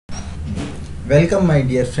Welcome my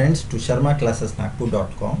dear friends to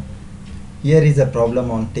sharmaclassesnagpur.com. Here is a problem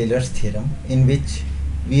on Taylor's theorem in which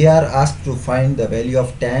we are asked to find the value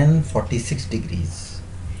of tan 46 degrees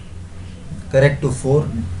correct to 4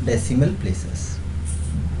 decimal places.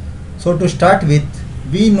 So to start with,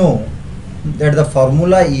 we know that the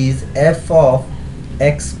formula is f of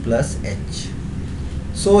x plus h.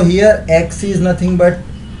 So here x is nothing but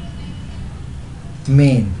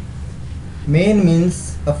main. Main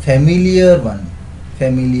means a familiar one.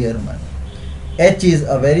 H is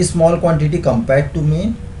a very small quantity compared to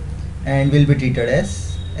main and will be treated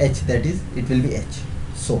as h, that is it will be h.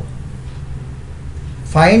 So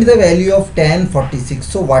find the value of tan 46.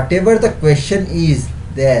 So whatever the question is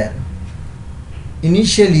there,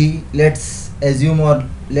 initially let's assume or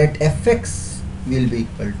let fx will be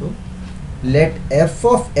equal to, let f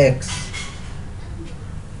of x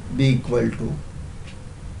be equal to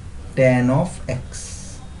tan of x.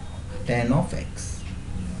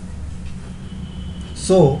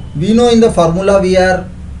 So we know in the formula we are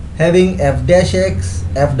having f dash x,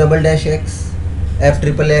 f double dash x, f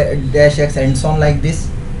triple dash x and so on like this.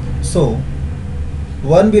 So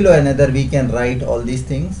one below another we can write all these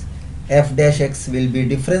things. F dash x will be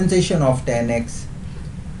differentiation of tan x,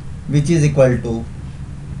 which is equal to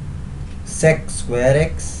sec square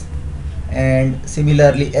x, and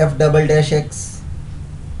similarly f double dash x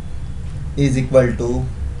is equal to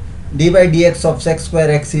d by dx of sec square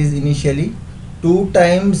x is initially 2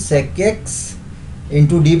 times sec x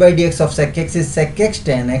into d by dx of sec x is sec x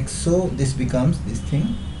tan x. So this becomes this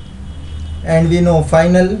thing, and we know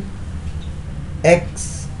final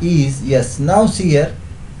x is, yes, now see here,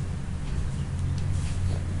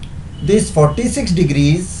 this 46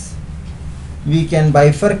 degrees we can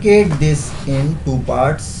bifurcate this in two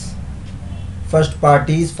parts. First part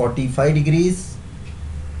is 45 degrees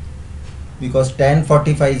because tan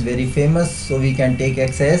 45 is very famous, so we can take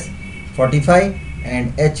x as 45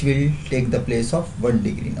 and h will take the place of 1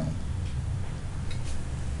 degree now.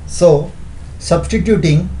 So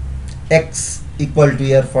substituting x equal to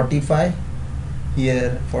here 45,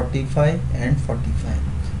 here 45 and 45,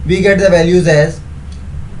 we get the values as,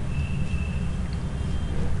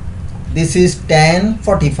 this is tan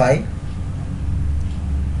 45,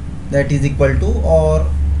 that is equal to, or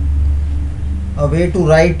a way to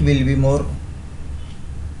write will be more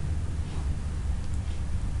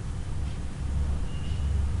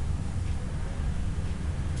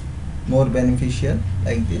beneficial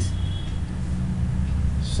like this.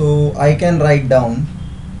 So I can write down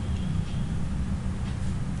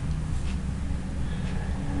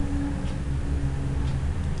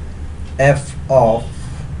f of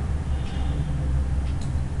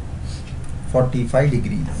 45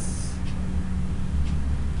 degrees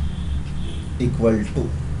equal to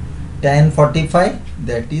tan 45,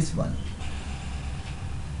 that is 1.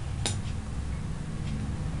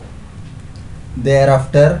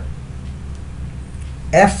 Thereafter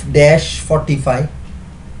f dash 45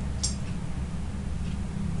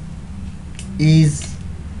 is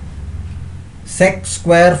sec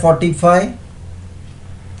square 45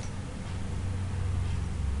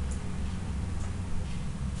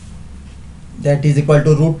 that is equal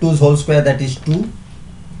to root 2's whole square, that is 2,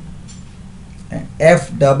 and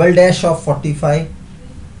f double dash of 45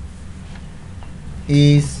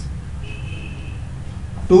 is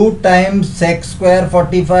 2 times sec square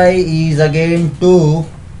 45 is again 2,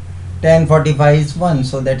 tan 45 is 1,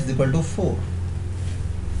 so that is equal to 4,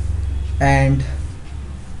 and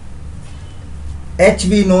h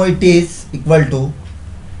we know it is equal to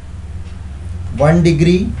 1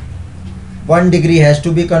 degree. 1 degree has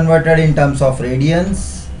to be converted in terms of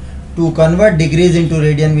radians. To convert degrees into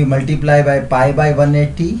radian, we multiply by pi by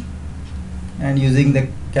 180, and using the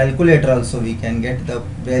calculator also we can get the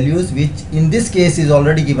values, which in this case is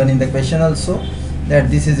already given in the question also, that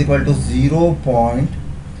this is equal to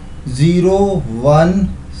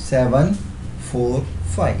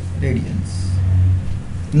 0.01745 radians.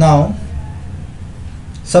 Now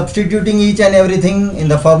substituting each and everything in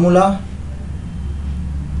the formula,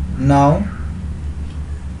 now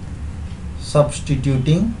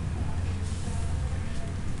substituting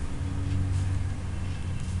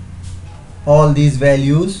all these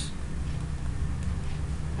values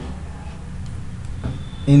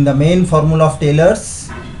in the main formula of Taylor's,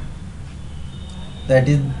 that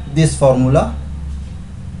is this formula,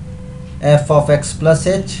 f of x plus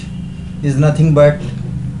h is nothing but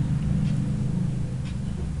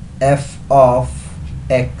f of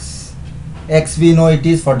x. X we know it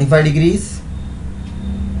is 45 degrees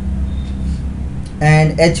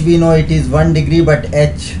and h we know it is 1 degree, but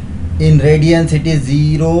h in radians it is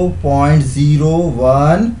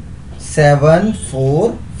 0.017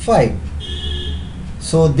 0.745.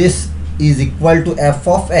 So this is equal to f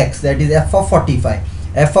of x, that is f of 45.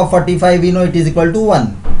 F of 45 we know it is equal to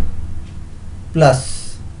 1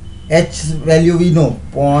 plus h value we know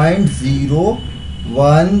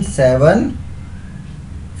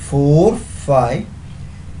 0.01745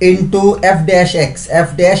 into f dash x,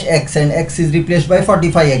 and x is replaced by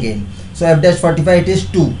 45 again. So f dash 45 it is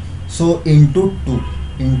 2. So into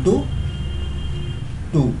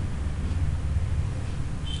 2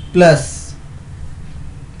 plus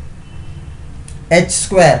h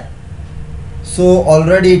square. So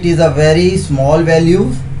already it is a very small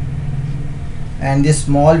value, and this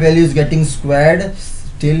small value is getting squared,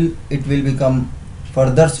 still it will become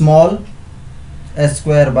further small, s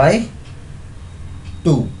square by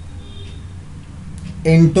 2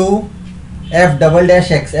 into f double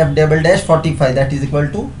dash x, f double dash 45, that is equal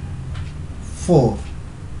to 4.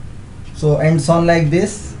 So ends on like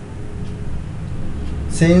this.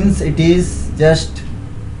 Since it is just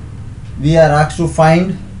we are asked to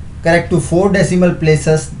find correct to 4 decimal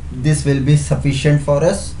places, this will be sufficient for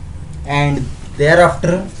us, and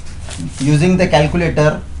thereafter using the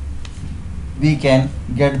calculator we can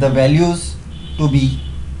get the values to be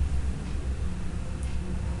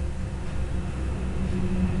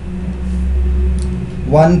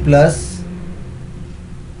 1 plus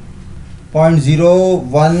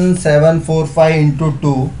 0.01745 into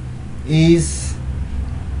 2 is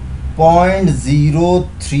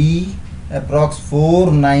 0.03 approx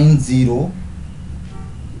 490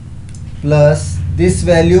 plus this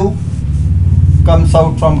value comes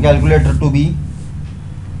out from calculator to be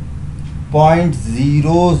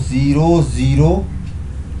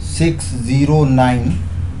 0.000609,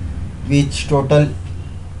 which total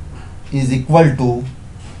is equal to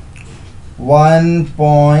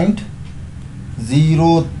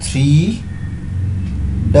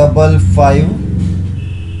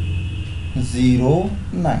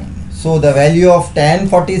 1.035509. So the value of tan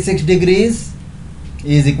 46 degrees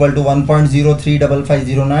is equal to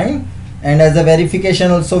 1.035509, and as a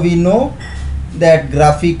verification also we know that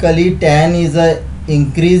graphically tan is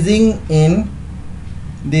increasing in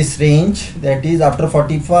this range, that is after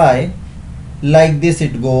 45 like this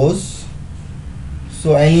it goes.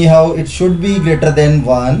 So anyhow it should be greater than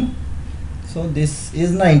 1. So this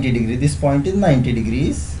is 90 degrees, this point is 90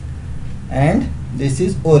 degrees, and this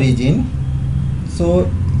is origin. So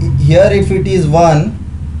here if it is 1,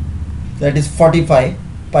 that is 45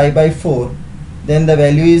 pi by 4, then the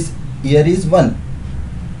value is here is 1.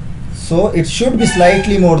 So it should be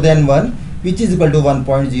slightly more than 1, which is equal to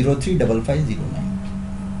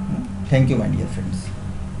 1.035509. Thank you my dear friends.